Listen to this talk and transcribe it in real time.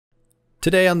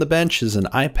Today on the bench is an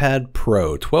iPad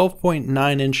Pro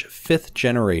 12.9-inch 5th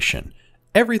generation.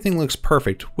 Everything looks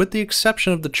perfect with the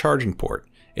exception of the charging port.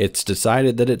 It's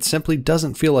decided that it simply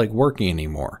doesn't feel like working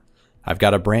anymore. I've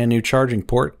got a brand new charging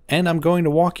port and I'm going to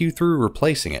walk you through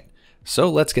replacing it. So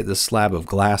let's get this slab of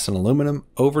glass and aluminum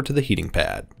over to the heating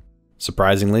pad.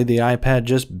 Surprisingly, the iPad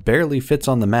just barely fits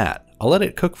on the mat. I'll let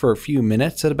it cook for a few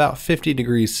minutes at about 50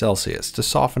 degrees Celsius to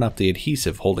soften up the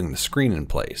adhesive holding the screen in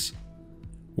place.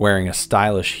 Wearing a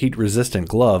stylish heat-resistant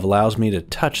glove allows me to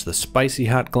touch the spicy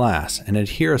hot glass and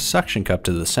adhere a suction cup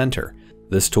to the center.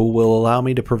 This tool will allow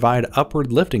me to provide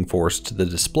upward lifting force to the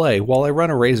display while I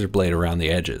run a razor blade around the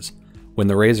edges. When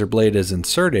the razor blade is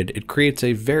inserted, it creates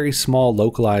a very small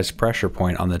localized pressure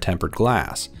point on the tempered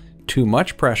glass. Too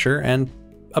much pressure and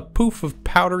a poof of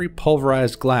powdery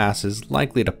pulverized glass is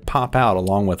likely to pop out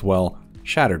along with, well,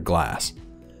 shattered glass.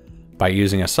 By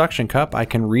using a suction cup, I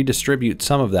can redistribute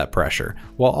some of that pressure,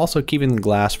 while also keeping the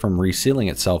glass from resealing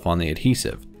itself on the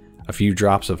adhesive. A few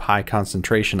drops of high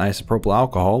concentration isopropyl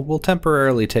alcohol will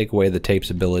temporarily take away the tape's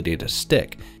ability to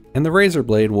stick, and the razor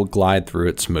blade will glide through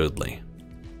it smoothly.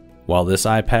 While this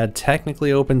iPad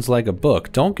technically opens like a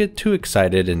book, don't get too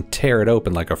excited and tear it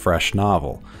open like a fresh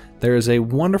novel. There is a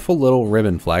wonderful little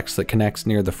ribbon flex that connects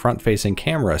near the front-facing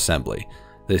camera assembly.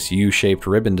 This U-shaped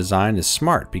ribbon design is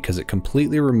smart because it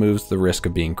completely removes the risk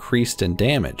of being creased and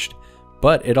damaged,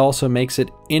 but it also makes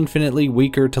it infinitely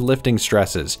weaker to lifting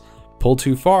stresses. Pull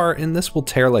too far and this will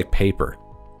tear like paper.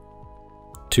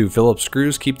 2 Phillips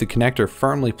screws keep the connector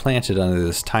firmly planted under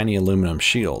this tiny aluminum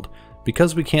shield.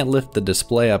 Because we can't lift the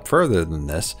display up further than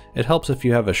this, it helps if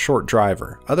you have a short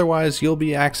driver, otherwise you'll be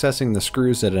accessing the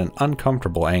screws at an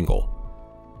uncomfortable angle.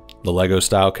 The Lego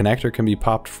style connector can be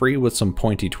popped free with some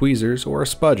pointy tweezers or a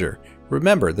spudger.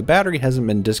 Remember, the battery hasn't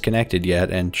been disconnected yet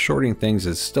and shorting things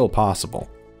is still possible.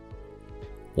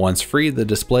 Once free, the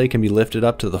display can be lifted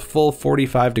up to the full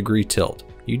 45-degree tilt.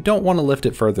 You don't want to lift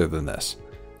it further than this.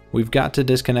 We've got to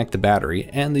disconnect the battery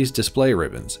and these display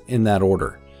ribbons in that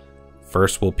order.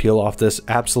 First, we'll peel off this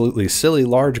absolutely silly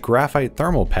large graphite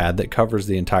thermal pad that covers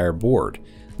the entire board.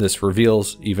 This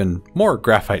reveals even more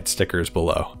graphite stickers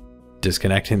below.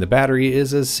 Disconnecting the battery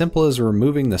is as simple as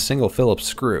removing the single Phillips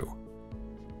screw.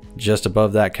 Just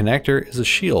above that connector is a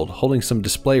shield holding some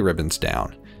display ribbons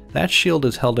down. That shield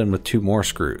is held in with 2 more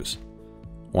screws.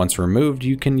 Once removed,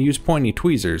 you can use pointy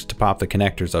tweezers to pop the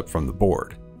connectors up from the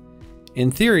board.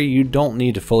 In theory, you don't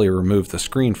need to fully remove the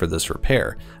screen for this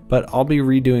repair, but I'll be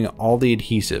redoing all the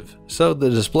adhesive, so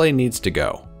the display needs to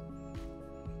go.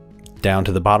 Down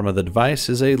to the bottom of the device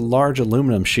is a large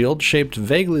aluminum shield shaped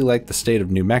vaguely like the state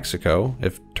of New Mexico,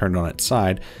 if turned on its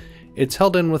side. It's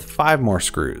held in with 5 more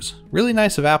screws. Really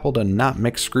nice of Apple to not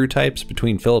mix screw types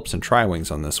between Phillips and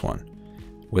Tri-Wings on this one.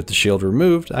 With the shield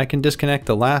removed, I can disconnect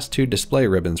the last 2 display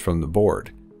ribbons from the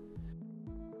board.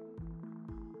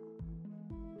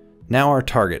 Now our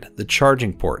target, the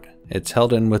charging port. It's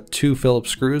held in with 2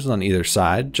 Phillips screws on either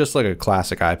side, just like a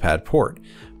classic iPad port.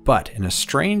 But in a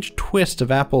strange twist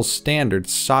of Apple's standard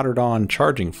soldered-on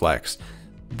charging flex,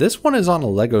 this one is on a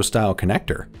Lego style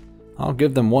connector. I'll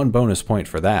give them 1 bonus point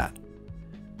for that.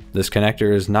 This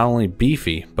connector is not only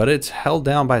beefy, but it's held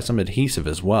down by some adhesive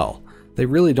as well. They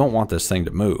really don't want this thing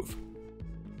to move.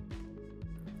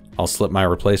 I'll slip my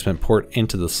replacement port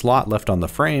into the slot left on the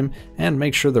frame and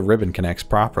make sure the ribbon connects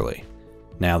properly.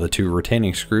 Now the 2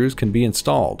 retaining screws can be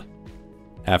installed.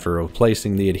 After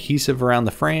replacing the adhesive around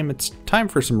the frame, it's time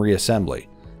for some reassembly.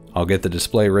 I'll get the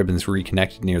display ribbons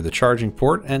reconnected near the charging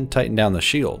port and tighten down the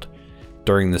shield.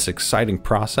 During this exciting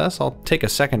process, I'll take a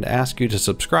second to ask you to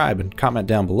subscribe and comment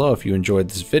down below if you enjoyed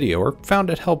this video or found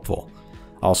it helpful.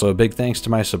 Also, a big thanks to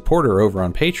my supporter over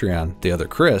on Patreon, the other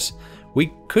Chris.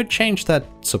 We could change that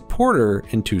supporter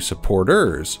into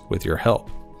supporters with your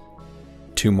help.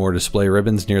 2 more display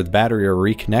ribbons near the battery are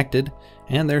reconnected,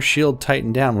 and their shield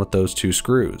tightened down with those 2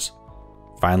 screws.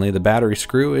 Finally, the battery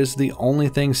screw is the only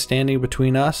thing standing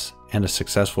between us and a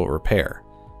successful repair.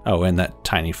 Oh, and that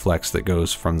tiny flex that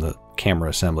goes from the camera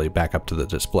assembly back up to the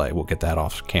display. We'll get that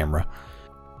off camera.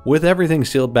 With everything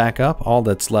sealed back up, all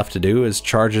that's left to do is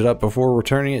charge it up before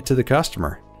returning it to the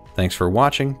customer. Thanks for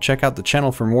watching. Check out the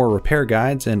channel for more repair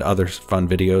guides and other fun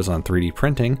videos on 3D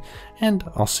printing, and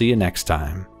I'll see you next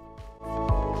time.